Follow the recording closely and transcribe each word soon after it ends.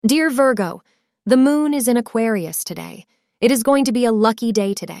Dear Virgo, the moon is in Aquarius today. It is going to be a lucky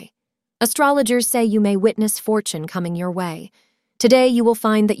day today. Astrologers say you may witness fortune coming your way. Today you will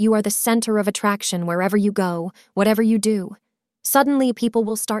find that you are the center of attraction wherever you go, whatever you do. Suddenly people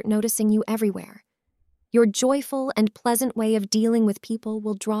will start noticing you everywhere. Your joyful and pleasant way of dealing with people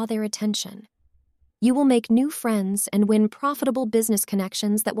will draw their attention. You will make new friends and win profitable business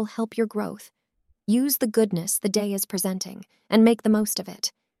connections that will help your growth. Use the goodness the day is presenting and make the most of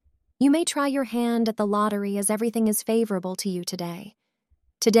it. You may try your hand at the lottery as everything is favorable to you today.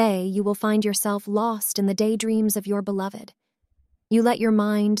 Today, you will find yourself lost in the daydreams of your beloved. You let your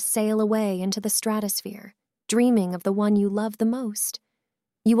mind sail away into the stratosphere, dreaming of the one you love the most.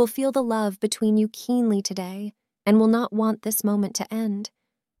 You will feel the love between you keenly today and will not want this moment to end.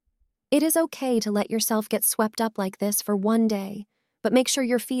 It is okay to let yourself get swept up like this for one day, but make sure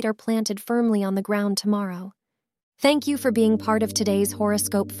your feet are planted firmly on the ground tomorrow. Thank you for being part of today's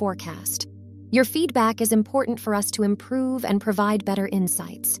horoscope forecast. Your feedback is important for us to improve and provide better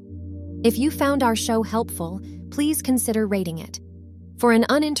insights. If you found our show helpful, please consider rating it. For an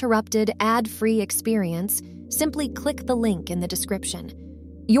uninterrupted, ad-free experience, simply click the link in the description.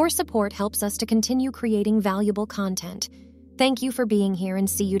 Your support helps us to continue creating valuable content. Thank you for being here and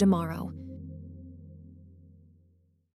see you tomorrow.